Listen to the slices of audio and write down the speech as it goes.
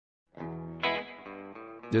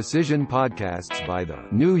Decision podcasts by the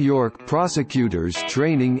New York Prosecutors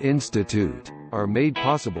Training Institute are made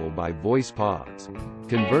possible by VoicePods.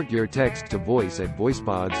 Convert your text to voice at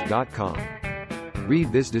voicepods.com.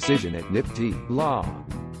 Read this decision at NYPTI Law.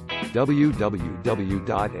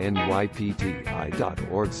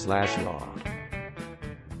 www.nypti.org/law.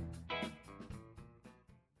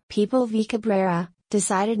 People v. Cabrera,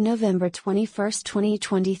 decided November 21,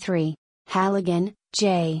 2023. Halligan,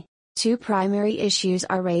 J. Two primary issues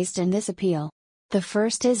are raised in this appeal. The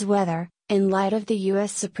first is whether, in light of the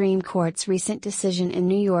U.S. Supreme Court's recent decision in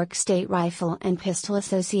New York State Rifle and Pistol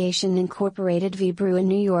Association Incorporated v. Bruin,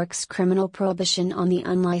 New York's criminal prohibition on the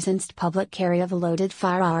unlicensed public carry of a loaded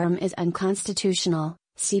firearm is unconstitutional,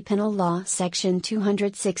 see Penal Law Section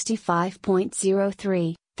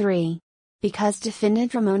 265.03(3). Because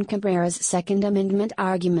defendant Ramon Cabrera's Second Amendment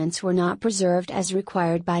arguments were not preserved as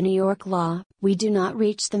required by New York law, we do not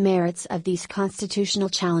reach the merits of these constitutional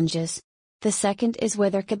challenges. The second is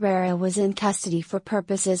whether Cabrera was in custody for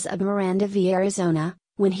purposes of Miranda v. Arizona,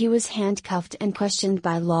 when he was handcuffed and questioned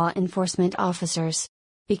by law enforcement officers.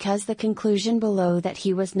 Because the conclusion below that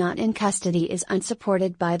he was not in custody is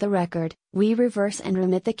unsupported by the record, we reverse and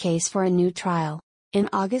remit the case for a new trial. In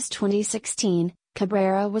August 2016,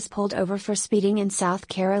 Cabrera was pulled over for speeding in South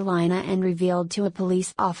Carolina and revealed to a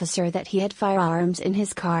police officer that he had firearms in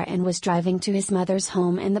his car and was driving to his mother's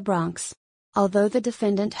home in the Bronx. Although the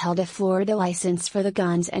defendant held a Florida license for the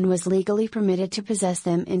guns and was legally permitted to possess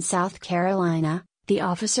them in South Carolina, the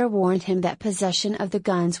officer warned him that possession of the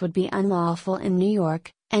guns would be unlawful in New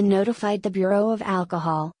York, and notified the Bureau of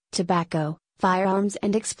Alcohol, Tobacco, Firearms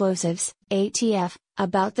and Explosives, ATF,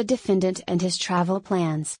 about the defendant and his travel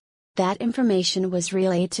plans. That information was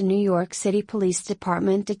relayed to New York City Police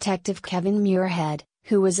Department Detective Kevin Muirhead,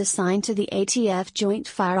 who was assigned to the ATF Joint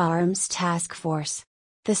Firearms Task Force.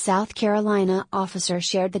 The South Carolina officer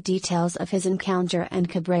shared the details of his encounter and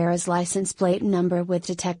Cabrera's license plate number with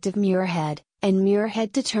Detective Muirhead, and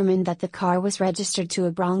Muirhead determined that the car was registered to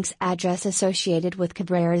a Bronx address associated with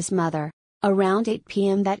Cabrera's mother. Around 8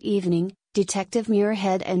 p.m. that evening, Detective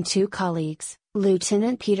Muirhead and two colleagues,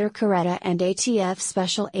 Lieutenant Peter Cabrera and ATF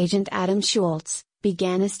Special Agent Adam Schultz,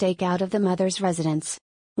 began a stakeout of the mother's residence.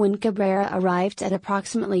 When Cabrera arrived at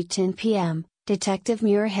approximately 10 p.m., Detective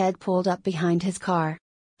Muirhead pulled up behind his car.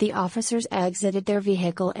 The officers exited their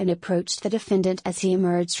vehicle and approached the defendant as he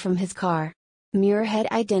emerged from his car. Muirhead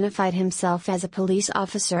identified himself as a police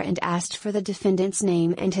officer and asked for the defendant's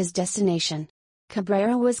name and his destination.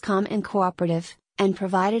 Cabrera was calm and cooperative, and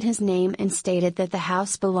provided his name and stated that the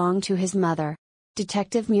house belonged to his mother.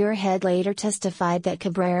 Detective Muirhead later testified that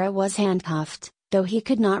Cabrera was handcuffed, though he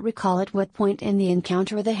could not recall at what point in the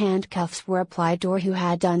encounter the handcuffs were applied or who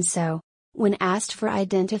had done so. When asked for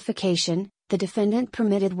identification, the defendant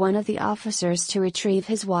permitted one of the officers to retrieve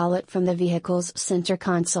his wallet from the vehicle's center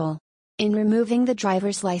console. In removing the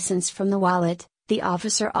driver's license from the wallet, the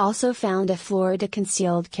officer also found a Florida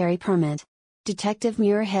concealed carry permit. Detective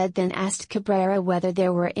Muirhead then asked Cabrera whether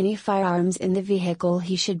there were any firearms in the vehicle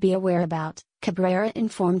he should be aware about. Cabrera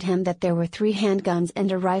informed him that there were 3 handguns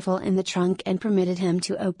and a rifle in the trunk and permitted him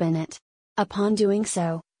to open it. Upon doing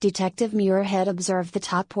so, Detective Muirhead observed the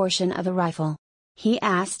top portion of a rifle. He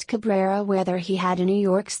asked Cabrera whether he had a New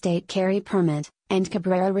York State carry permit, and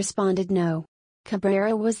Cabrera responded no.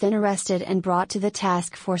 Cabrera was then arrested and brought to the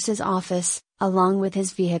task force's office, along with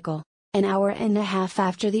his vehicle. An hour and a half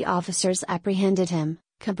after the officers apprehended him,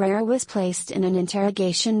 Cabrera was placed in an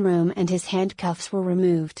interrogation room and his handcuffs were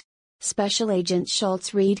removed. Special Agent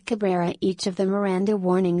Schultz read Cabrera each of the Miranda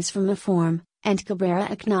warnings from a form, and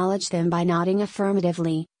Cabrera acknowledged them by nodding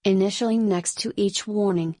affirmatively, initialing next to each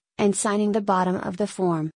warning, and signing the bottom of the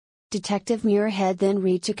form. Detective Muirhead then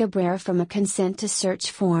read to Cabrera from a consent to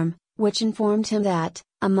search form, which informed him that,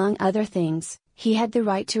 among other things, he had the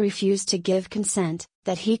right to refuse to give consent,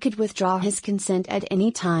 that he could withdraw his consent at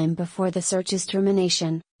any time before the search's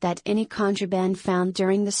termination, that any contraband found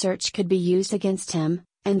during the search could be used against him,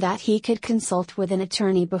 and that he could consult with an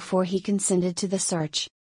attorney before he consented to the search.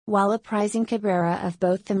 While apprising Cabrera of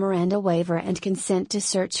both the Miranda waiver and consent to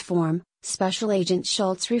search form, Special Agent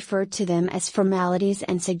Schultz referred to them as formalities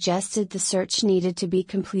and suggested the search needed to be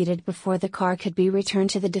completed before the car could be returned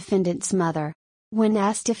to the defendant's mother. When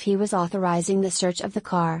asked if he was authorizing the search of the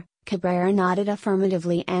car, Cabrera nodded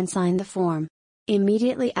affirmatively and signed the form.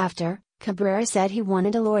 Immediately after, Cabrera said he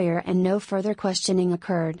wanted a lawyer and no further questioning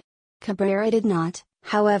occurred. Cabrera did not,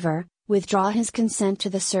 however, withdraw his consent to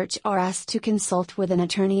the search or ask to consult with an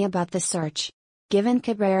attorney about the search. Given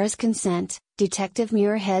Cabrera's consent, Detective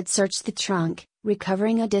Muirhead searched the trunk,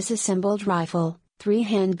 recovering a disassembled rifle, 3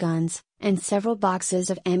 handguns, and several boxes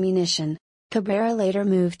of ammunition. Cabrera later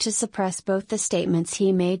moved to suppress both the statements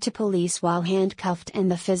he made to police while handcuffed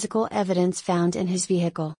and the physical evidence found in his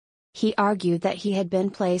vehicle. He argued that he had been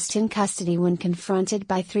placed in custody when confronted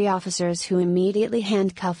by 3 officers who immediately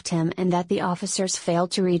handcuffed him and that the officers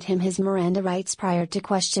failed to read him his Miranda rights prior to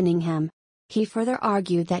questioning him. He further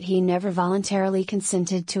argued that he never voluntarily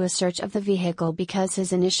consented to a search of the vehicle because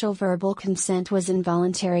his initial verbal consent was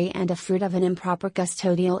involuntary and a fruit of an improper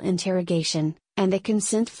custodial interrogation, and the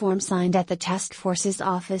consent form signed at the task force's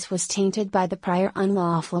office was tainted by the prior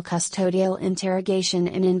unlawful custodial interrogation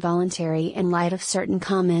and involuntary in light of certain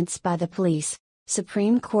comments by the police.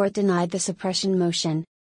 Supreme Court denied the suppression motion.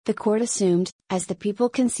 The court assumed, as the people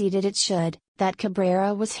conceded it should, that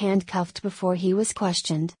Cabrera was handcuffed before he was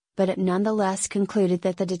questioned, but it nonetheless concluded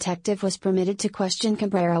that the detective was permitted to question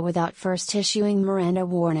Cabrera without first issuing Miranda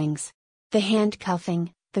warnings. The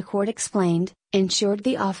handcuffing, the court explained, ensured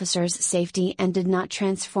the officer's safety and did not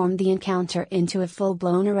transform the encounter into a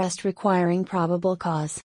full-blown arrest requiring probable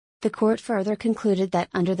cause. The court further concluded that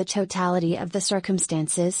under the totality of the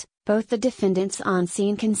circumstances, both the defendant's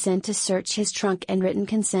on-scene consent to search his trunk and written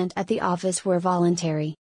consent at the office were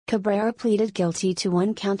voluntary. Cabrera pleaded guilty to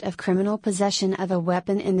 1 count of criminal possession of a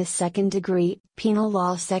weapon in the second degree, Penal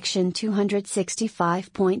Law Section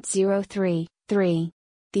 265.03(3).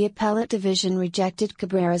 The Appellate Division rejected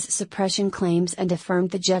Cabrera's suppression claims and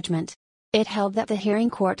affirmed the judgment. It held that the hearing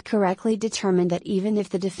court correctly determined that even if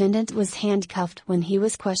the defendant was handcuffed when he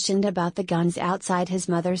was questioned about the guns outside his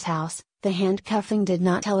mother's house, the handcuffing did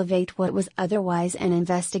not elevate what was otherwise an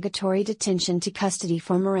investigatory detention to custody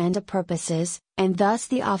for Miranda purposes, and thus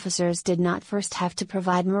the officers did not first have to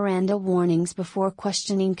provide Miranda warnings before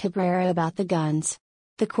questioning Cabrera about the guns.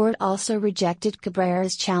 The court also rejected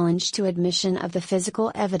Cabrera's challenge to admission of the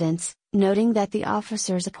physical evidence, noting that the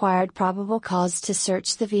officers acquired probable cause to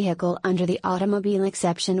search the vehicle under the automobile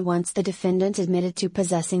exception once the defendant admitted to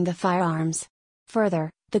possessing the firearms.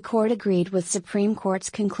 Further, the court agreed with Supreme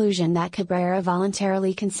Court's conclusion that Cabrera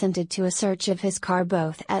voluntarily consented to a search of his car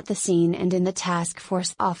both at the scene and in the task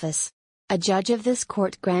force office. A judge of this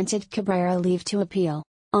court granted Cabrera leave to appeal.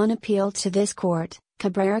 On appeal to this court,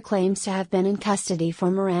 Cabrera claims to have been in custody for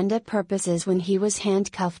Miranda purposes when he was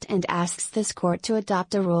handcuffed and asks this court to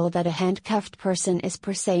adopt a rule that a handcuffed person is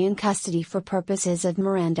per se in custody for purposes of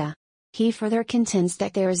Miranda. He further contends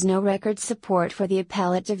that there is no record support for the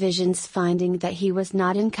Appellate Division's finding that he was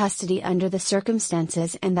not in custody under the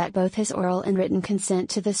circumstances and that both his oral and written consent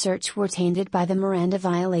to the search were tainted by the Miranda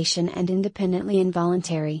violation and independently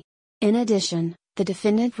involuntary. In addition, the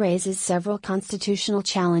defendant raises several constitutional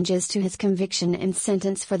challenges to his conviction and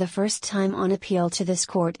sentence for the first time on appeal to this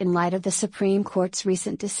court in light of the Supreme Court's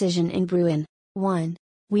recent decision in Bruin. 1.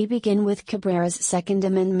 We begin with Cabrera's Second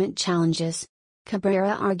Amendment challenges.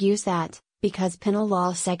 Cabrera argues that, because Penal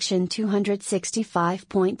Law Section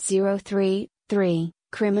 265.03(3)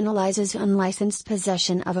 criminalizes unlicensed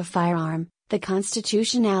possession of a firearm, the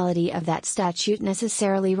constitutionality of that statute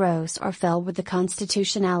necessarily rose or fell with the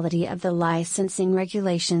constitutionality of the licensing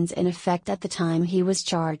regulations in effect at the time he was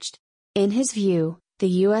charged. In his view, the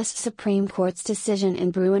U.S. Supreme Court's decision in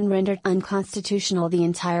Bruin rendered unconstitutional the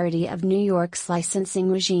entirety of New York's licensing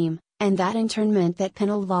regime, and that in turn meant that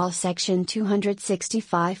Penal Law Section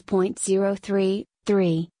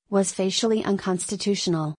 265.03(3) was facially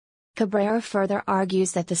unconstitutional. Cabrera further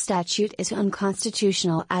argues that the statute is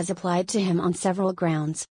unconstitutional as applied to him on several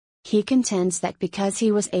grounds. He contends that because he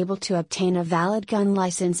was able to obtain a valid gun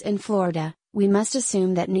license in Florida, we must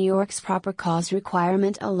assume that New York's proper cause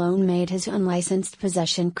requirement alone made his unlicensed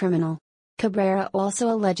possession criminal. Cabrera also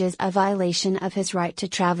alleges a violation of his right to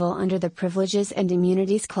travel under the Privileges and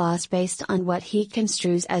Immunities Clause based on what he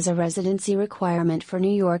construes as a residency requirement for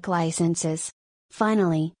New York licenses.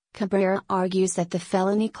 Finally, Cabrera argues that the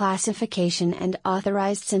felony classification and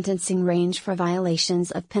authorized sentencing range for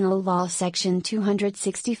violations of Penal Law Section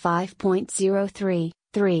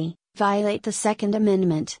 265.03(3) violate the Second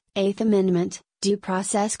Amendment, Eighth Amendment, Due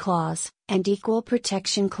Process Clause, and Equal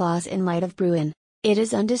Protection Clause in light of Bruin. It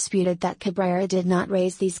is undisputed that Cabrera did not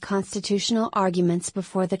raise these constitutional arguments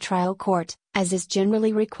before the trial court, as is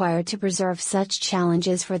generally required to preserve such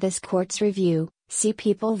challenges for this court's review. See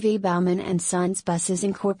People v. Bauman and Sons Buses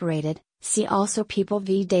Incorporated, see also People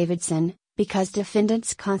v. Davidson, because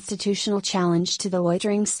defendant's constitutional challenge to the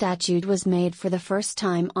loitering statute was made for the first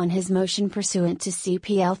time on his motion pursuant to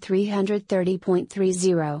CPL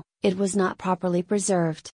 330.30, it was not properly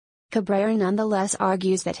preserved. Cabrera nonetheless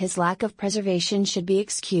argues that his lack of preservation should be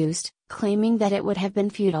excused, claiming that it would have been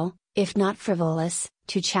futile, if not frivolous,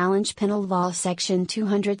 to challenge Penal Law Section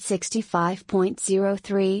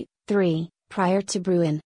 265.03(3) prior to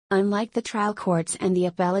Bruin. Unlike the trial courts and the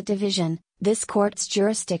appellate division, this court's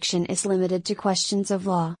jurisdiction is limited to questions of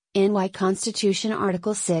law. NY Constitution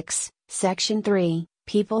Article 6, Section 3,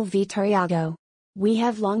 People v. Tariago. We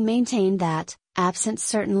have long maintained that, absent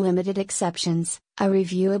certain limited exceptions, a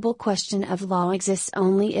reviewable question of law exists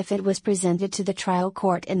only if it was presented to the trial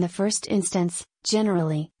court in the first instance.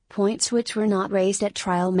 Generally, points which were not raised at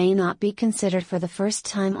trial may not be considered for the first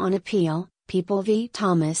time on appeal. People v.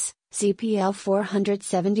 Thomas, CPL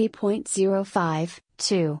 470.05,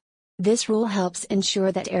 2. This rule helps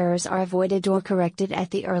ensure that errors are avoided or corrected at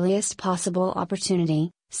the earliest possible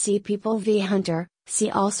opportunity. See People v. Hunter, see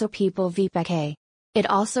also People v. Beckey. It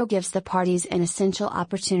also gives the parties an essential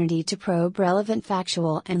opportunity to probe relevant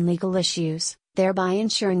factual and legal issues, thereby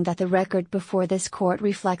ensuring that the record before this court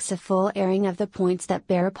reflects a full airing of the points that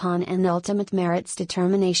bear upon an ultimate merits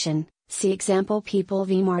determination. See example People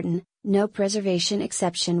v. Martin. No preservation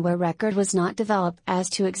exception where record was not developed as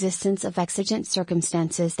to existence of exigent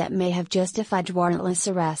circumstances that may have justified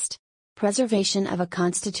warrantless arrest. Preservation of a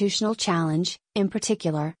constitutional challenge, in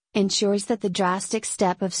particular, ensures that the drastic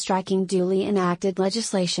step of striking duly enacted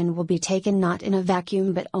legislation will be taken not in a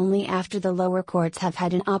vacuum but only after the lower courts have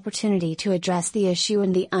had an opportunity to address the issue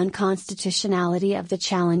and the unconstitutionality of the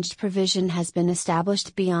challenged provision has been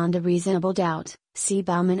established beyond a reasonable doubt. See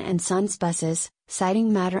Bauman and Sons Buses,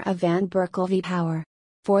 citing matter of Van Berkel v. Power.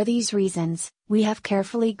 For these reasons, we have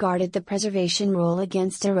carefully guarded the preservation rule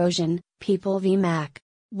against erosion. People v. Mack.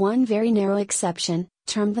 One very narrow exception,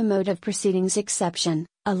 termed the mode of proceedings exception,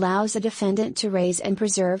 allows a defendant to raise and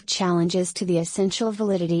preserve challenges to the essential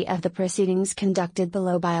validity of the proceedings conducted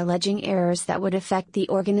below by alleging errors that would affect the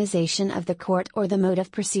organization of the court or the mode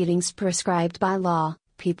of proceedings prescribed by law.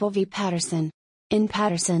 People v. Patterson. In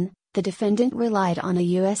Patterson, the defendant relied on a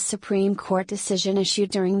U.S. Supreme Court decision issued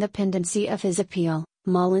during the pendency of his appeal,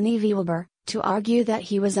 Mullany v. Wilbur, to argue that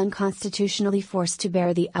he was unconstitutionally forced to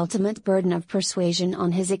bear the ultimate burden of persuasion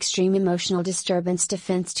on his extreme emotional disturbance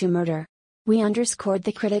defense to murder. We underscored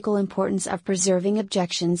the critical importance of preserving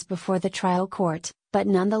objections before the trial court, but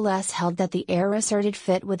nonetheless held that the error asserted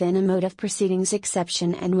fit within a mode of proceedings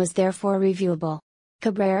exception and was therefore reviewable.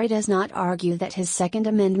 Cabrera does not argue that his Second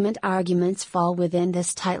Amendment arguments fall within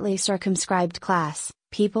this tightly circumscribed class.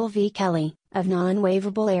 People v. Kelly, of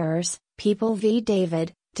non-waivable errors. People v.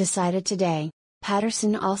 David, decided today.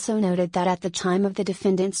 Patterson also noted that at the time of the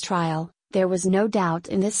defendant's trial, there was no doubt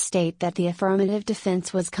in this state that the affirmative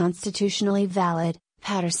defense was constitutionally valid.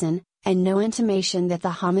 Patterson, and no intimation that the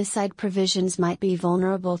homicide provisions might be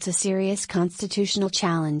vulnerable to serious constitutional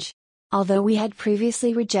challenge. Although we had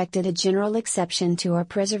previously rejected a general exception to our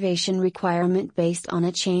preservation requirement based on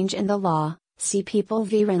a change in the law, see People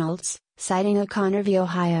v. Reynolds, citing O'Connor v.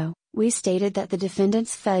 Ohio, we stated that the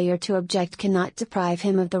defendant's failure to object cannot deprive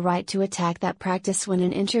him of the right to attack that practice when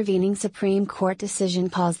an intervening Supreme Court decision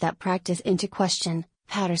calls that practice into question.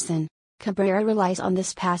 Patterson. Cabrera relies on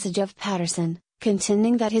this passage of Patterson,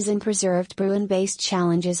 contending that his unpreserved Bruin-based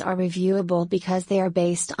challenges are reviewable because they are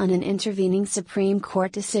based on an intervening Supreme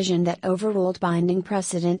Court decision that overruled binding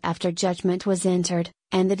precedent after judgment was entered,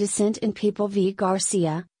 and the dissent in People v.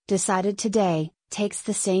 Garcia, decided today, takes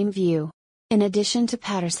the same view. In addition to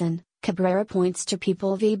Patterson, Cabrera points to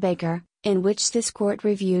People v. Baker, in which this court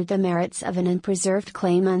reviewed the merits of an unpreserved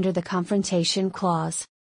claim under the Confrontation Clause.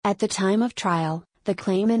 At the time of trial, the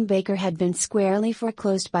claim in Baker had been squarely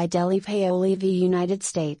foreclosed by Deli Paoli v. United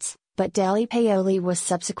States, but Deli Paoli was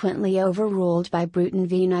subsequently overruled by Bruton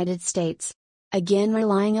v. United States. Again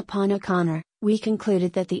relying upon O'Connor, we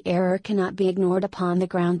concluded that the error cannot be ignored upon the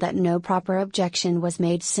ground that no proper objection was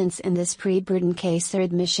made since in this pre-Bruton case their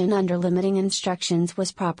admission under limiting instructions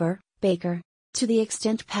was proper. Baker. To the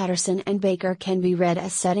extent Patterson and Baker can be read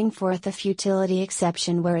as setting forth a futility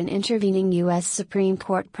exception where an intervening U.S. Supreme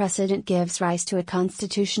Court precedent gives rise to a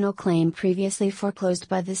constitutional claim previously foreclosed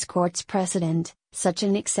by this court's precedent, such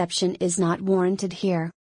an exception is not warranted here.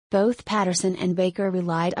 Both Patterson and Baker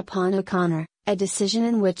relied upon O'Connor, a decision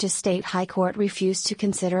in which a state high court refused to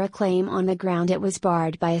consider a claim on the ground it was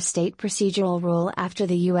barred by a state procedural rule after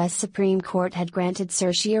the U.S. Supreme Court had granted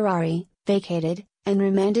certiorari, vacated, and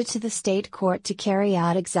remanded to the state court to carry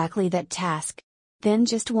out exactly that task. Then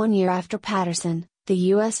just 1 year after Patterson, the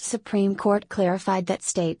U.S. Supreme Court clarified that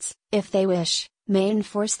states, if they wish, may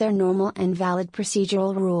enforce their normal and valid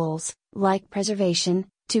procedural rules, like preservation,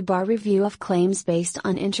 to bar review of claims based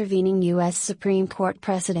on intervening U.S. Supreme Court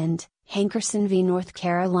precedent. Hankerson v. North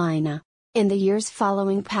Carolina. In the years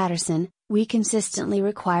following Patterson, we consistently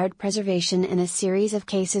required preservation in a series of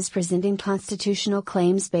cases presenting constitutional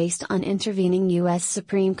claims based on intervening U.S.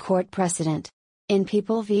 Supreme Court precedent. In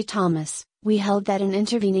People v. Thomas, We held that an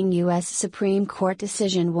intervening U.S. Supreme Court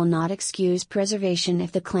decision will not excuse preservation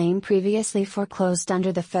if the claim previously foreclosed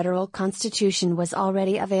under the federal Constitution was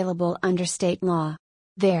already available under state law.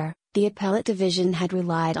 There, the appellate division had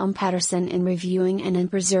relied on Patterson in reviewing an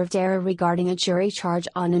unpreserved error regarding a jury charge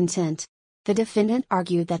on intent. The defendant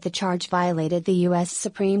argued that the charge violated the U.S.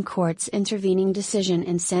 Supreme Court's intervening decision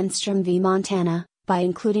in Sandstrom v. Montana, by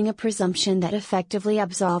including a presumption that effectively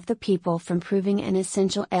absolved the people from proving an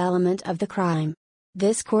essential element of the crime.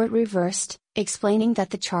 This court reversed, explaining that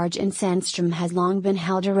the charge in Sandstrom has long been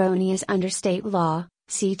held erroneous under state law,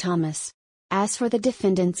 see Thomas. As for the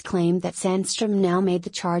defendant's claim that Sandstrom now made the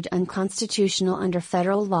charge unconstitutional under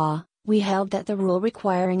federal law, we held that the rule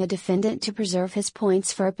requiring a defendant to preserve his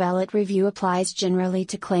points for appellate review applies generally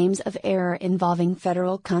to claims of error involving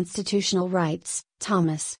federal constitutional rights,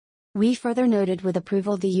 Thomas. We further noted with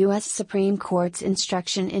approval the U.S. Supreme Court's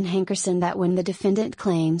instruction in Hankerson that when the defendant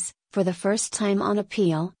claims, for the first time on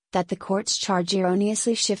appeal, that the court's charge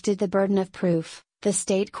erroneously shifted the burden of proof, the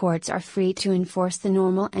state courts are free to enforce the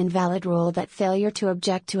normal and valid rule that failure to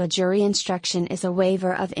object to a jury instruction is a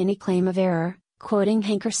waiver of any claim of error, quoting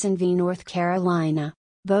Hankerson v. North Carolina.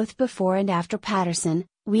 Both before and after Patterson,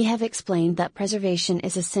 we have explained that preservation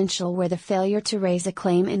is essential where the failure to raise a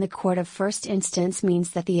claim in the court of first instance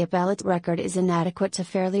means that the appellate record is inadequate to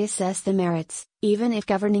fairly assess the merits, even if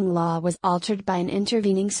governing law was altered by an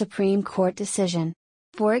intervening Supreme Court decision.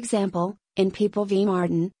 For example, in People v.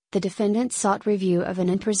 Martin, the defendant sought review of an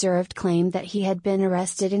unpreserved claim that he had been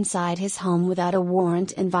arrested inside his home without a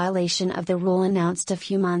warrant in violation of the rule announced a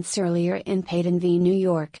few months earlier in Payton v. New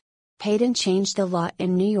York. Payton changed the law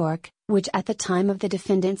in New York, which at the time of the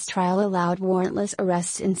defendant's trial allowed warrantless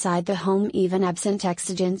arrests inside the home even absent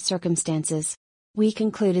exigent circumstances. We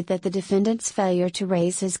concluded that the defendant's failure to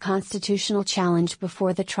raise his constitutional challenge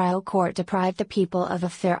before the trial court deprived the people of a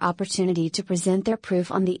fair opportunity to present their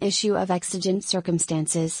proof on the issue of exigent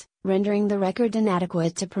circumstances, rendering the record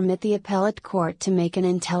inadequate to permit the appellate court to make an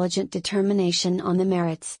intelligent determination on the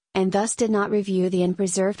merits, and thus did not review the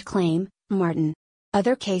unpreserved claim, Martin.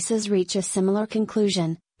 Other cases reach a similar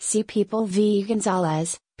conclusion, see People v.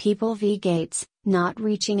 Gonzalez, People v. Gates, not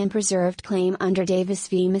reaching unpreserved claim under Davis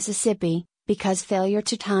v. Mississippi, because failure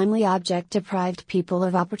to timely object deprived people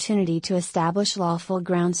of opportunity to establish lawful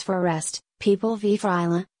grounds for arrest, People v.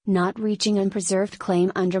 Fryla, not reaching unpreserved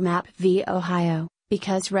claim under Mapp v. Ohio,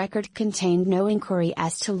 because record contained no inquiry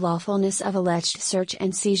as to lawfulness of alleged search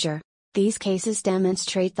and seizure. These cases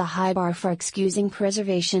demonstrate the high bar for excusing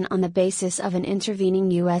preservation on the basis of an intervening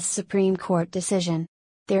U.S. Supreme Court decision.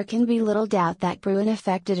 There can be little doubt that Bruin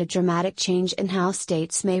effected a dramatic change in how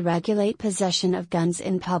states may regulate possession of guns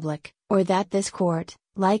in public, or that this court,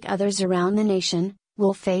 like others around the nation,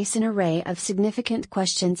 will face an array of significant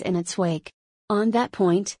questions in its wake. On that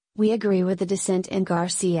point, we agree with the dissent in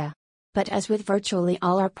Garcia. But as with virtually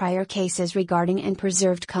all our prior cases regarding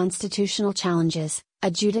unpreserved constitutional challenges,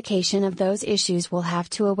 adjudication of those issues will have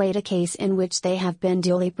to await a case in which they have been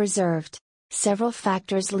duly preserved. Several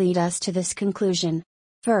factors lead us to this conclusion.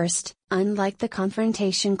 First, unlike the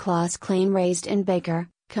Confrontation Clause claim raised in Baker,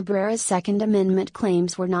 Cabrera's Second Amendment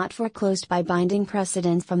claims were not foreclosed by binding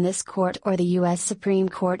precedent from this court or the U.S. Supreme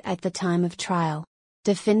Court at the time of trial.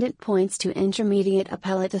 Defendant points to intermediate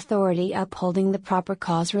appellate authority upholding the proper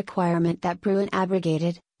cause requirement that Bruin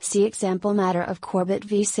abrogated, see example matter of Corbett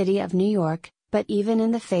v. City of New York, but even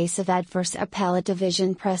in the face of adverse appellate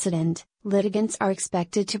division precedent, litigants are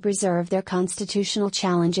expected to preserve their constitutional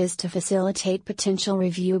challenges to facilitate potential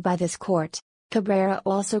review by this court. Cabrera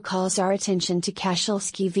also calls our attention to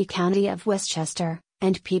Kashelski v. County of Westchester,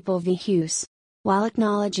 and People v. Hughes. While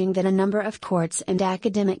acknowledging that a number of courts and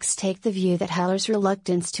academics take the view that Heller's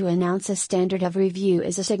reluctance to announce a standard of review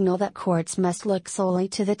is a signal that courts must look solely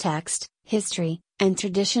to the text, history, and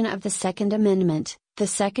tradition of the Second Amendment, the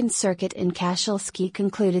Second Circuit in Kashelski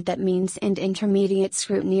concluded that means and intermediate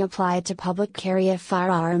scrutiny applied to public carry of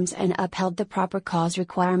firearms and upheld the proper cause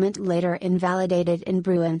requirement later invalidated in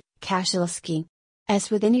Bruin, Kashelski. As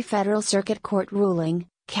with any Federal Circuit Court ruling,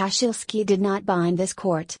 Kashelski did not bind this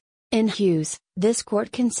court. In Hughes, this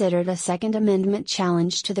court considered a Second Amendment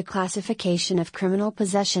challenge to the classification of criminal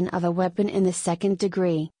possession of a weapon in the second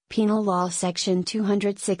degree, Penal Law Section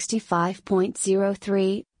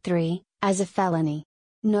 265.033, as a felony.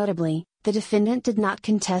 Notably, the defendant did not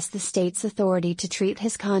contest the state's authority to treat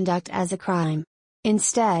his conduct as a crime.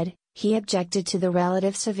 Instead, he objected to the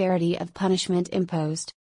relative severity of punishment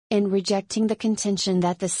imposed. In rejecting the contention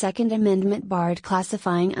that the Second Amendment barred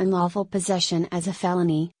classifying unlawful possession as a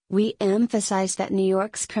felony, We emphasize that New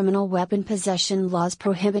York's criminal weapon possession laws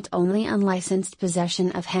prohibit only unlicensed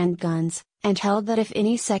possession of handguns, and held that if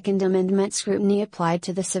any Second Amendment scrutiny applied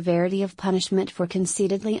to the severity of punishment for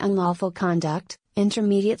concededly unlawful conduct,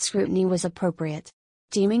 intermediate scrutiny was appropriate.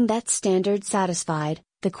 Deeming that standard satisfied,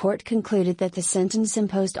 the court concluded that the sentence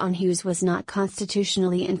imposed on Hughes was not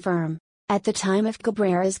constitutionally infirm. At the time of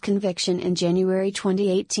Cabrera's conviction in January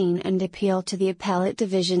 2018 and appeal to the Appellate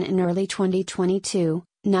Division in early 2022,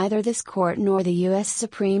 neither this court nor the U.S.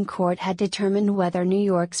 Supreme Court had determined whether New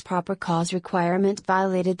York's proper cause requirement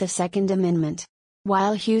violated the Second Amendment.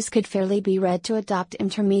 While Hughes could fairly be read to adopt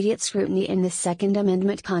intermediate scrutiny in the Second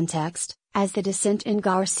Amendment context, as the dissent in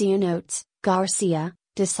Garcia notes, Garcia,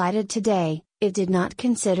 decided today, it did not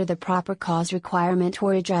consider the proper cause requirement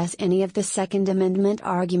or address any of the Second Amendment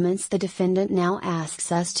arguments the defendant now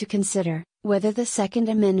asks us to consider, whether the Second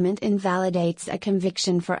Amendment invalidates a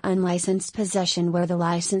conviction for unlicensed possession where the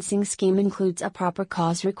licensing scheme includes a proper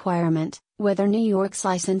cause requirement, whether New York's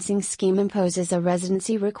licensing scheme imposes a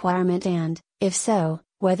residency requirement and, if so,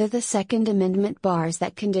 whether the Second Amendment bars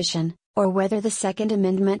that condition, or whether the Second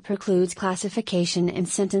Amendment precludes classification and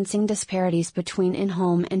sentencing disparities between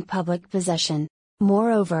in-home and public possession.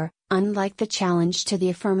 Moreover, unlike the challenge to the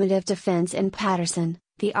affirmative defense in Patterson,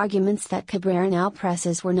 the arguments that Cabrera now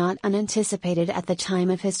presses were not unanticipated at the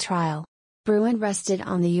time of his trial. Bruen rested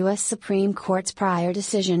on the U.S. Supreme Court's prior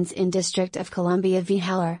decisions in District of Columbia v.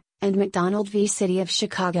 Heller, and McDonald v. City of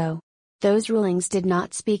Chicago. Those rulings did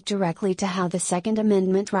not speak directly to how the Second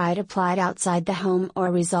Amendment right applied outside the home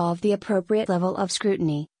or resolve the appropriate level of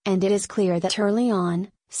scrutiny, and it is clear that early on,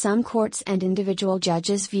 some courts and individual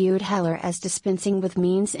judges viewed Heller as dispensing with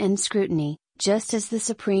means-end scrutiny, just as the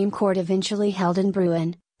Supreme Court eventually held in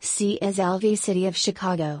Bruen, C. as L. v. City of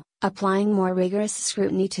Chicago, applying more rigorous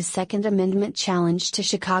scrutiny to Second Amendment challenge to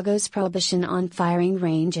Chicago's prohibition on firing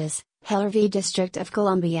ranges. Heller v. District of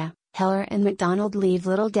Columbia. Heller and McDonald leave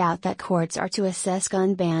little doubt that courts are to assess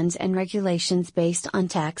gun bans and regulations based on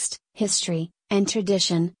text, history, and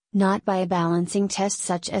tradition, not by a balancing test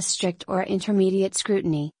such as strict or intermediate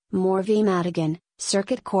scrutiny. Moore v. Madigan,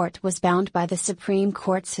 Circuit Court was bound by the Supreme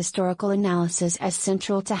Court's historical analysis as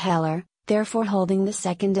central to Heller, therefore holding the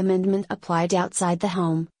Second Amendment applied outside the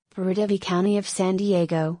home. Peruta v. County of San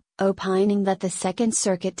Diego, opining that the Second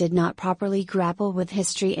Circuit did not properly grapple with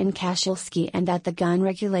history in Kashilsky and that the gun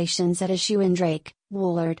regulations at issue in Drake,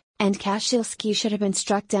 Woolard, and Kashilsky should have been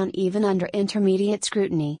struck down even under intermediate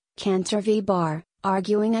scrutiny. Cantor v. Barr,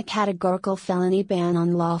 arguing a categorical felony ban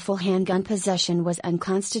on lawful handgun possession was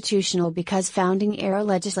unconstitutional because founding-era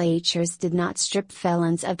legislatures did not strip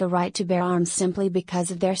felons of the right to bear arms simply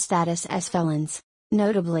because of their status as felons.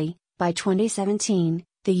 Notably, by 2017,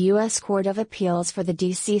 the U.S. Court of Appeals for the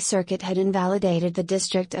D.C. Circuit had invalidated the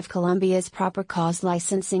District of Columbia's proper cause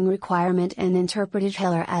licensing requirement and interpreted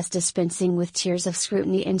Heller as dispensing with tiers of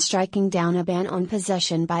scrutiny and striking down a ban on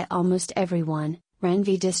possession by almost everyone. Wren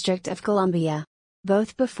v. District of Columbia.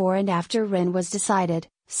 Both before and after Wren was decided,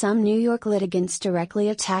 some New York litigants directly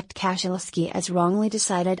attacked Kashilsky as wrongly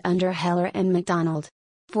decided under Heller and McDonald.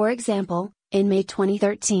 For example, in May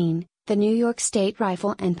 2013, the New York State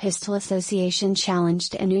Rifle and Pistol Association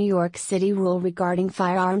challenged a New York City rule regarding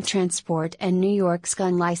firearm transport and New York's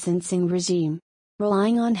gun licensing regime.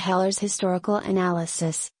 Relying on Heller's historical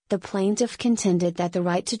analysis, the plaintiff contended that the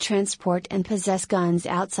right to transport and possess guns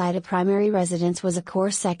outside a primary residence was a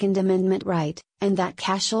core Second Amendment right, and that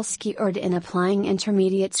Kashilsky erred in applying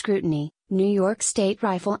intermediate scrutiny. New York State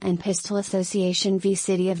Rifle and Pistol Association v.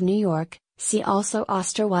 City of New York, see also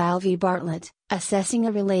Osterweil v. Bartlett, assessing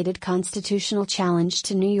a related constitutional challenge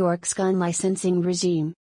to New York's gun licensing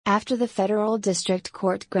regime. After the Federal District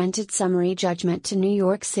Court granted summary judgment to New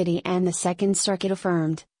York City and the Second Circuit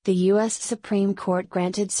affirmed, the U.S. Supreme Court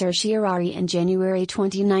granted certiorari in January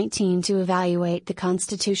 2019 to evaluate the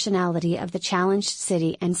constitutionality of the challenged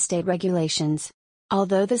city and state regulations.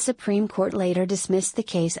 Although the Supreme Court later dismissed the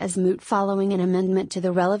case as moot following an amendment to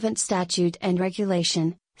the relevant statute and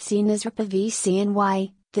regulation, see Nisrapa v.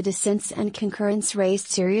 CNY, the dissents and concurrence raised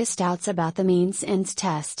serious doubts about the means-ends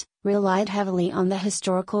test, relied heavily on the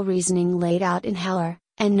historical reasoning laid out in Heller,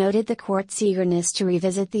 and noted the court's eagerness to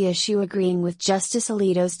revisit the issue, agreeing with Justice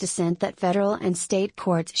Alito's dissent that federal and state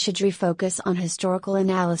courts should refocus on historical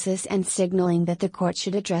analysis and signaling that the court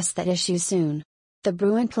should address that issue soon. The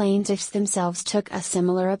Bruen plaintiffs themselves took a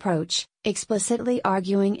similar approach, explicitly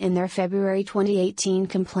arguing in their February 2018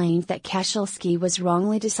 complaint that Kashilsky was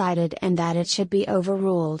wrongly decided and that it should be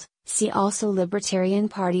overruled. See also Libertarian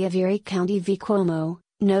Party of Erie County v. Cuomo,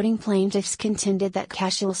 noting plaintiffs contended that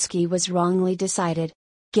Kashilsky was wrongly decided.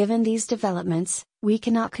 Given these developments, we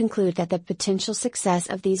cannot conclude that the potential success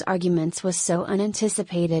of these arguments was so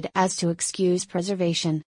unanticipated as to excuse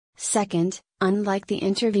preservation. Second, unlike the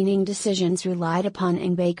intervening decisions relied upon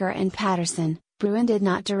in Baker and Patterson, Bruen did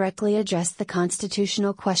not directly address the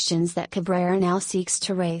constitutional questions that Cabrera now seeks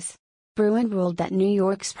to raise. Bruen ruled that New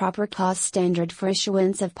York's proper cause standard for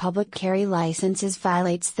issuance of public carry licenses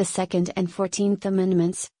violates the Second and 14th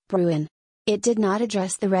Amendments. Bruen. It did not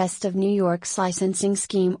address the rest of New York's licensing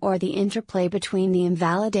scheme or the interplay between the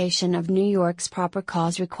invalidation of New York's proper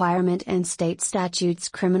cause requirement and state statutes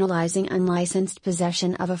criminalizing unlicensed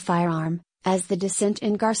possession of a firearm, as the dissent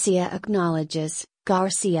in Garcia acknowledges.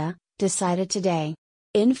 Garcia, decided today.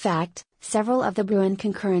 In fact, several of the Bruen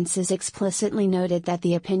concurrences explicitly noted that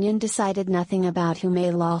the opinion decided nothing about who may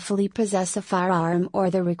lawfully possess a firearm or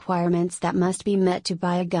the requirements that must be met to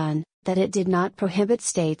buy a gun, that it did not prohibit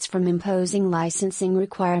states from imposing licensing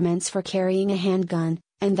requirements for carrying a handgun,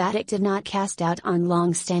 and that it did not cast doubt on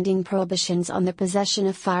long-standing prohibitions on the possession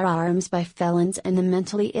of firearms by felons and the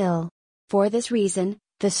mentally ill. For this reason,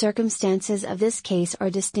 the circumstances of this case are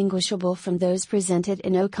distinguishable from those presented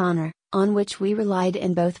in O'Connor, on which we relied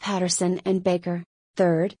in both Patterson and Baker.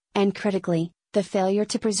 Third, and critically, the failure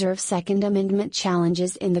to preserve Second Amendment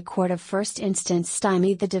challenges in the court of first instance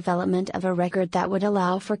stymied the development of a record that would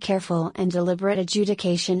allow for careful and deliberate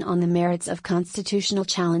adjudication on the merits of constitutional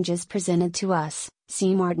challenges presented to us.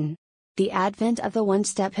 C. Martin. The advent of the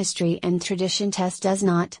one-step history and tradition test does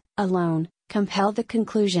not, alone, compel the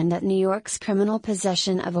conclusion that New York's criminal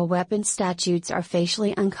possession of a weapon statutes are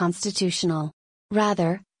facially unconstitutional.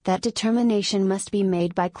 Rather, that determination must be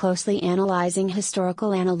made by closely analyzing historical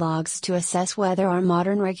analogs to assess whether our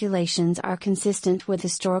modern regulations are consistent with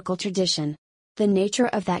historical tradition. The nature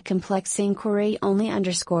of that complex inquiry only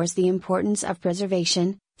underscores the importance of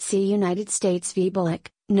preservation. See United States v. Bullock,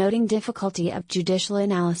 noting difficulty of judicial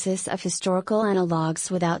analysis of historical analogs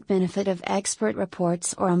without benefit of expert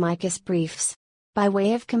reports or amicus briefs. By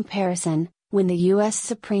way of comparison, when the U.S.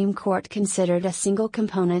 Supreme Court considered a single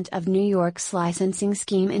component of New York's licensing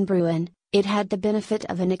scheme in Bruen, it had the benefit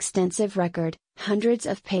of an extensive record, hundreds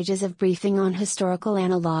of pages of briefing on historical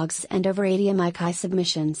analogs and over 80 amici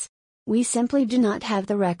submissions. We simply do not have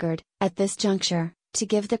the record, at this juncture, to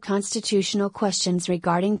give the constitutional questions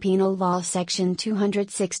regarding Penal Law Section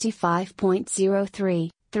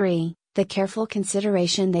 265.033, the careful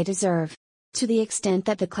consideration they deserve. To the extent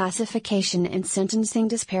that the classification and sentencing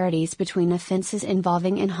disparities between offenses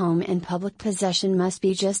involving in-home and public possession must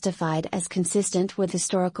be justified as consistent with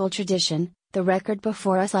historical tradition, the record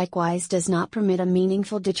before us likewise does not permit a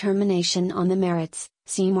meaningful determination on the merits.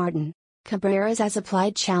 C. Martin. Cabrera's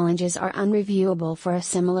as-applied challenges are unreviewable for a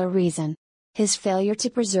similar reason. His failure to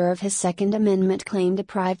preserve his Second Amendment claim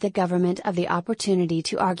deprived the government of the opportunity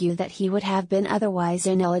to argue that he would have been otherwise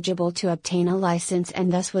ineligible to obtain a license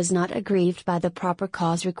and thus was not aggrieved by the proper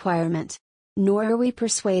cause requirement. Nor are we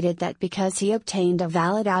persuaded that because he obtained a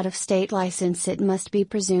valid out-of-state license it must be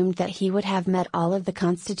presumed that he would have met all of the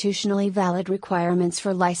constitutionally valid requirements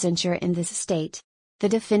for licensure in this state. The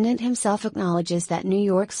defendant himself acknowledges that New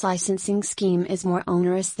York's licensing scheme is more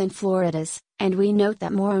onerous than Florida's, and we note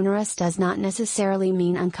that more onerous does not necessarily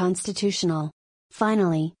mean unconstitutional.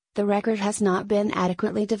 Finally, the record has not been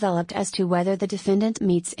adequately developed as to whether the defendant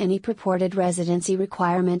meets any purported residency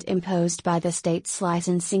requirement imposed by the state's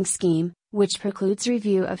licensing scheme, which precludes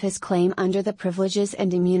review of his claim under the Privileges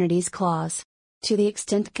and Immunities Clause. To the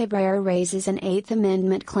extent Cabrera raises an Eighth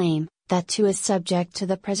Amendment claim, that too is subject to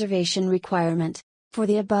the preservation requirement. For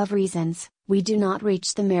the above reasons, we do not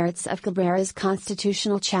reach the merits of Cabrera's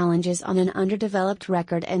constitutional challenges on an underdeveloped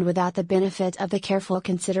record and without the benefit of the careful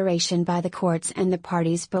consideration by the courts and the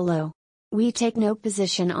parties below. We take no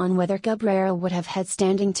position on whether Cabrera would have had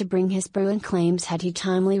standing to bring his Bruen claims had he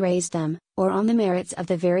timely raised them, or on the merits of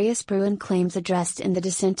the various Bruen claims addressed in the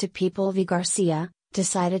dissent to People v. Garcia,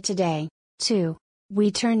 decided today. 2. We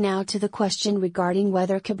turn now to the question regarding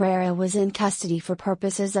whether Cabrera was in custody for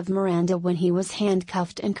purposes of Miranda when he was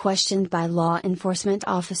handcuffed and questioned by law enforcement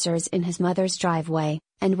officers in his mother's driveway,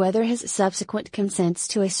 and whether his subsequent consents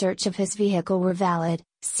to a search of his vehicle were valid.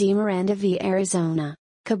 See Miranda v. Arizona.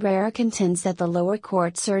 Cabrera contends that the lower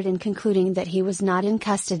court erred in concluding that he was not in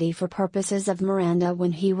custody for purposes of Miranda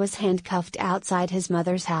when he was handcuffed outside his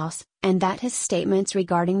mother's house, and that his statements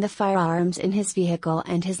regarding the firearms in his vehicle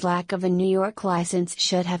and his lack of a New York license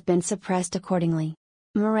should have been suppressed accordingly.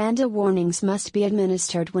 Miranda warnings must be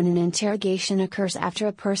administered when an interrogation occurs after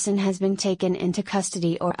a person has been taken into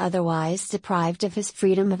custody or otherwise deprived of his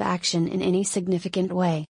freedom of action in any significant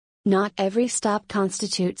way. Not every stop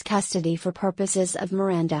constitutes custody for purposes of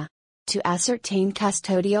Miranda. To ascertain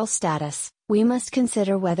custodial status, We must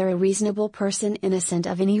consider whether a reasonable person innocent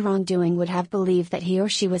of any wrongdoing would have believed that he or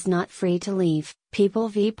she was not free to leave, People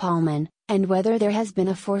v. Paulman, and whether there has been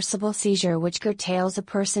a forcible seizure which curtails a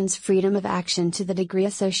person's freedom of action to the degree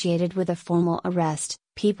associated with a formal arrest,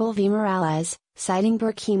 People v. Morales, citing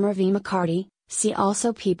Berkheimer v. McCarty. See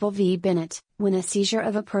also People v. Bennett, when a seizure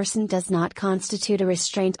of a person does not constitute a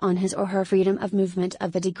restraint on his or her freedom of movement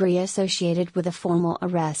of the degree associated with a formal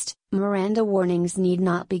arrest, Miranda warnings need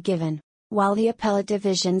not be given. While the Appellate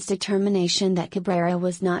Division's determination that Cabrera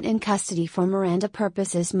was not in custody for Miranda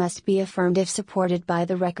purposes must be affirmed if supported by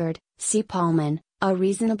the record, see Paulman, a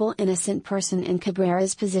reasonable innocent person in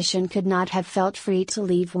Cabrera's position could not have felt free to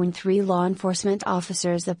leave when 3 law enforcement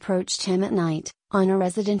officers approached him at night, on a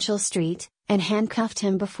residential street, and handcuffed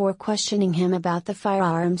him before questioning him about the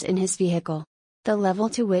firearms in his vehicle. The level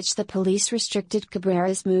to which the police restricted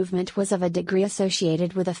Cabrera's movement was of a degree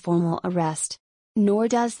associated with a formal arrest. Nor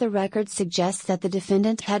does the record suggest that the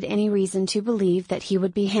defendant had any reason to believe that he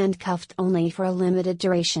would be handcuffed only for a limited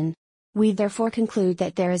duration. We therefore conclude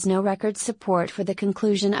that there is no record support for the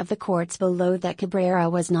conclusion of the courts below that Cabrera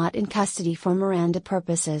was not in custody for Miranda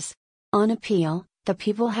purposes. On appeal, the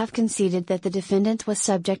people have conceded that the defendant was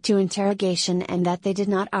subject to interrogation and that they did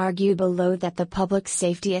not argue below that the public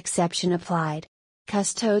safety exception applied.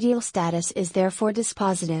 Custodial status is therefore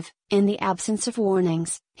dispositive. In the absence of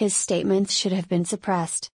warnings, his statements should have been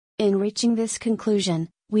suppressed. In reaching this conclusion,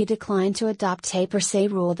 we decline to adopt a per se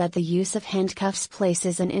rule that the use of handcuffs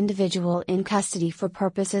places an individual in custody for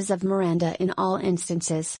purposes of Miranda in all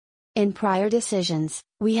instances. In prior decisions,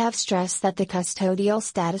 we have stressed that the custodial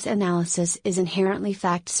status analysis is inherently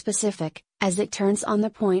fact-specific, as it turns on the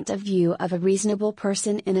point of view of a reasonable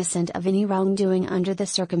person innocent of any wrongdoing under the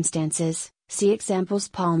circumstances. See examples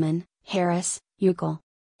Paulman, Harris, Uckel.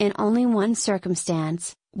 In only one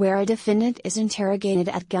circumstance, where a defendant is interrogated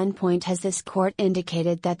at gunpoint, has this court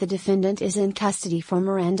indicated that the defendant is in custody for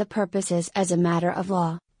Miranda purposes as a matter of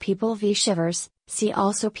law, People v. Shivers, see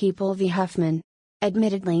also People v. Huffman.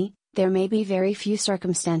 Admittedly, there may be very few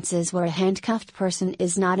circumstances where a handcuffed person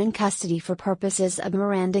is not in custody for purposes of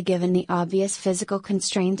Miranda given the obvious physical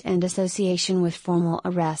constraint and association with formal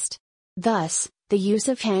arrest. Thus, the use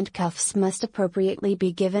of handcuffs must appropriately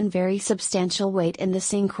be given very substantial weight in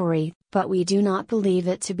this inquiry, but we do not believe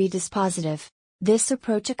it to be dispositive. This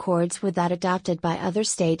approach accords with that adopted by other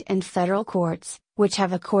state and federal courts, which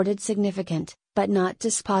have accorded significant, but not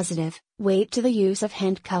dispositive, weight to the use of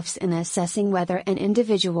handcuffs in assessing whether an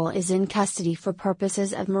individual is in custody for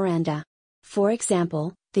purposes of Miranda. For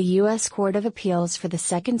example, the U.S. Court of Appeals for the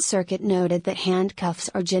Second Circuit noted that handcuffs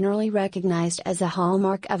are generally recognized as a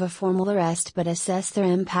hallmark of a formal arrest but assess their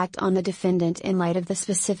impact on the defendant in light of the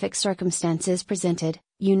specific circumstances presented.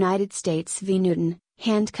 United States v. Newton,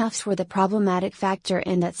 handcuffs were the problematic factor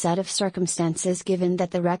in that set of circumstances given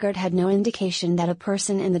that the record had no indication that a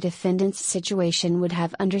person in the defendant's situation would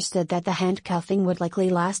have understood that the handcuffing would likely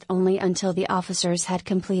last only until the officers had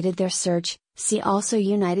completed their search. See also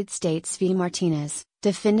United States v. Martinez.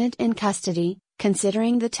 Defendant in custody,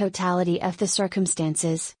 considering the totality of the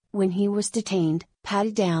circumstances, when he was detained,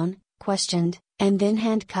 patted down, questioned, and then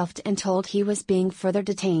handcuffed and told he was being further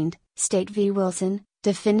detained. State v. Wilson,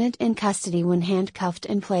 defendant in custody when handcuffed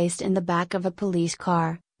and placed in the back of a police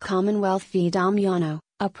car. Commonwealth v. Damiano,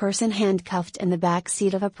 a person handcuffed in the back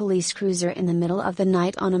seat of a police cruiser in the middle of the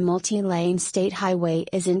night on a multi-lane state highway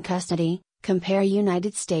is in custody. Compare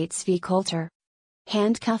United States v. Coulter.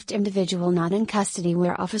 Handcuffed individual not in custody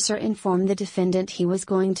where officer informed the defendant he was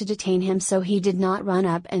going to detain him so he did not run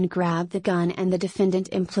up and grab the gun and the defendant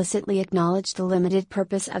implicitly acknowledged the limited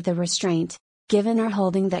purpose of the restraint. Given our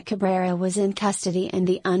holding that Cabrera was in custody and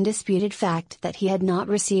the undisputed fact that he had not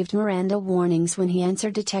received Miranda warnings when he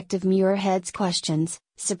answered Detective Muirhead's questions,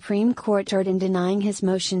 Supreme Court erred in denying his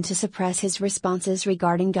motion to suppress his responses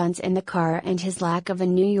regarding guns in the car and his lack of a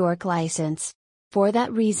New York license. For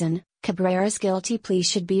that reason, Cabrera's guilty plea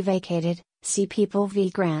should be vacated. See People v.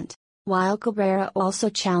 Grant. While Cabrera also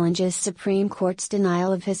challenges Supreme Court's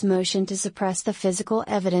denial of his motion to suppress the physical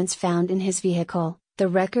evidence found in his vehicle, the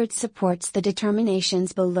record supports the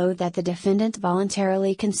determinations below that the defendant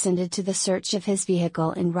voluntarily consented to the search of his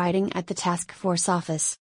vehicle in writing at the task force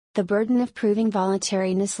office. The burden of proving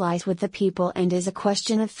voluntariness lies with the people and is a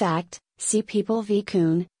question of fact. See People v.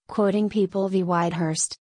 Kuhn, quoting People v.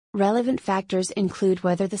 Whitehurst. Relevant factors include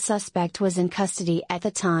whether the suspect was in custody at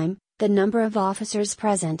the time, the number of officers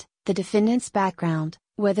present, the defendant's background,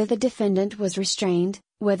 whether the defendant was restrained,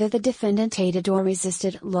 whether the defendant aided or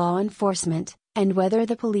resisted law enforcement, and whether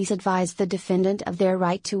the police advised the defendant of their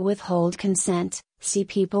right to withhold consent. See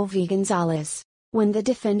People v. Gonzalez. When the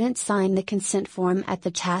defendant signed the consent form at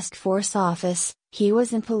the task force office, he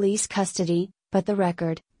was in police custody, but the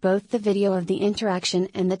record, both the video of the interaction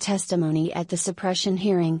and the testimony at the suppression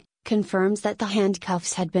hearing, confirms that the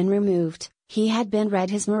handcuffs had been removed, he had been read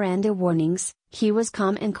his Miranda warnings, he was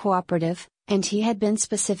calm and cooperative, and he had been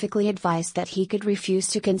specifically advised that he could refuse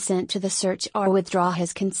to consent to the search or withdraw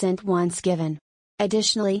his consent once given.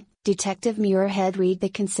 Additionally, Detective Muir had read the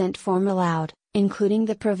consent form aloud, including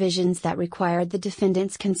the provisions that required the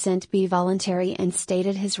defendant's consent be voluntary and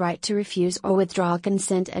stated his right to refuse or withdraw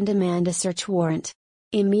consent and demand a search warrant.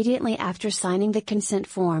 Immediately after signing the consent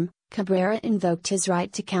form, Cabrera invoked his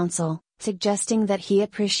right to counsel, suggesting that he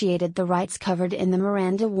appreciated the rights covered in the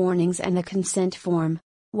Miranda warnings and the consent form.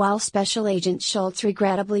 While Special Agent Schultz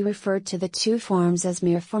regrettably referred to the two forms as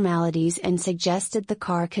mere formalities and suggested the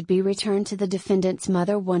car could be returned to the defendant's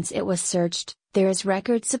mother once it was searched, there is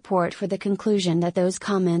record support for the conclusion that those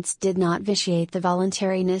comments did not vitiate the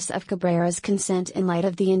voluntariness of Cabrera's consent in light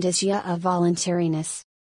of the indicia of voluntariness.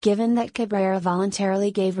 Given that Cabrera voluntarily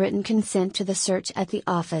gave written consent to the search at the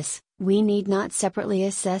office, we need not separately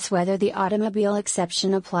assess whether the automobile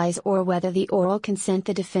exception applies or whether the oral consent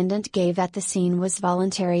the defendant gave at the scene was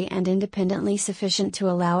voluntary and independently sufficient to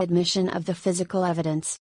allow admission of the physical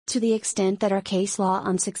evidence. To the extent that our case law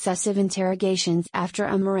on successive interrogations after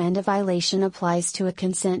a Miranda violation applies to a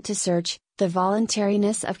consent to search, the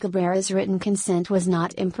voluntariness of Cabrera's written consent was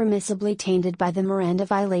not impermissibly tainted by the Miranda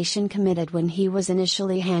violation committed when he was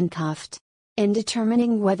initially handcuffed. In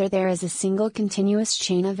determining whether there is a single continuous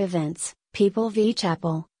chain of events, People v.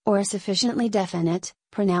 Chappell, or a sufficiently definite,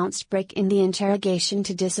 pronounced break in the interrogation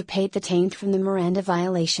to dissipate the taint from the Miranda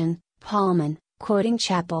violation, Paulman, quoting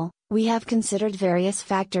Chappell, we have considered various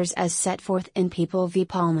factors as set forth in People v.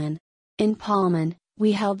 Paulman. In Paulman,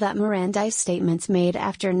 we held that Mirandized statements made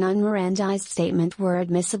after non-Mirandized statement were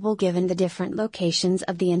admissible given the different locations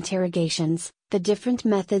of the interrogations, the different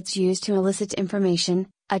methods used to elicit information,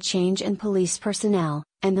 a change in police personnel,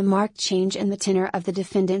 and the marked change in the tenor of the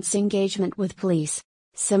defendant's engagement with police.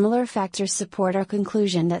 Similar factors support our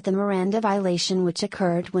conclusion that the Miranda violation which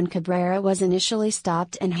occurred when Cabrera was initially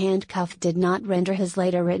stopped and handcuffed did not render his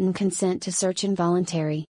later written consent to search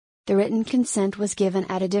involuntary. The written consent was given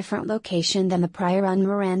at a different location than the prior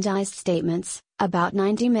un-Mirandized statements, about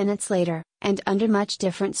 90 minutes later, and under much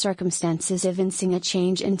different circumstances evincing a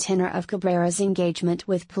change in tenor of Cabrera's engagement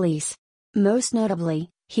with police. Most notably,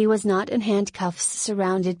 he was not in handcuffs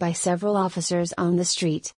surrounded by several officers on the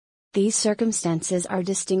street. These circumstances are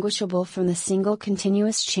distinguishable from the single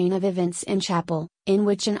continuous chain of events in Chappell, in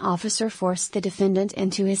which an officer forced the defendant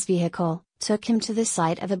into his vehicle, took him to the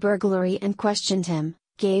site of a burglary and questioned him,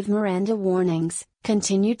 gave Miranda warnings,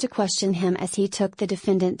 continued to question him as he took the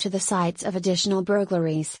defendant to the sites of additional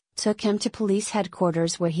burglaries, took him to police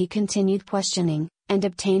headquarters where he continued questioning, and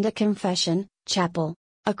obtained a confession, Chappell.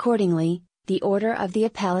 Accordingly, the order of the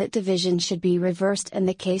Appellate Division should be reversed and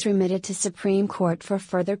the case remitted to Supreme Court for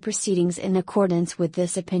further proceedings in accordance with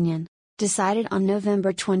this opinion. Decided on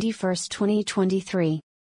November 21, 2023.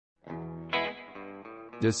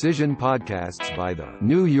 Decision podcasts by the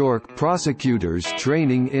New York Prosecutors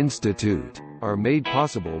Training Institute are made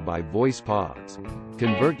possible by VoicePods.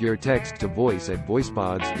 Convert your text to voice at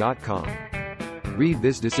voicepods.com. Read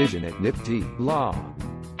this decision at NYPT Law.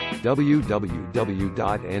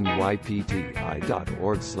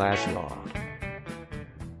 www.nypti.org/law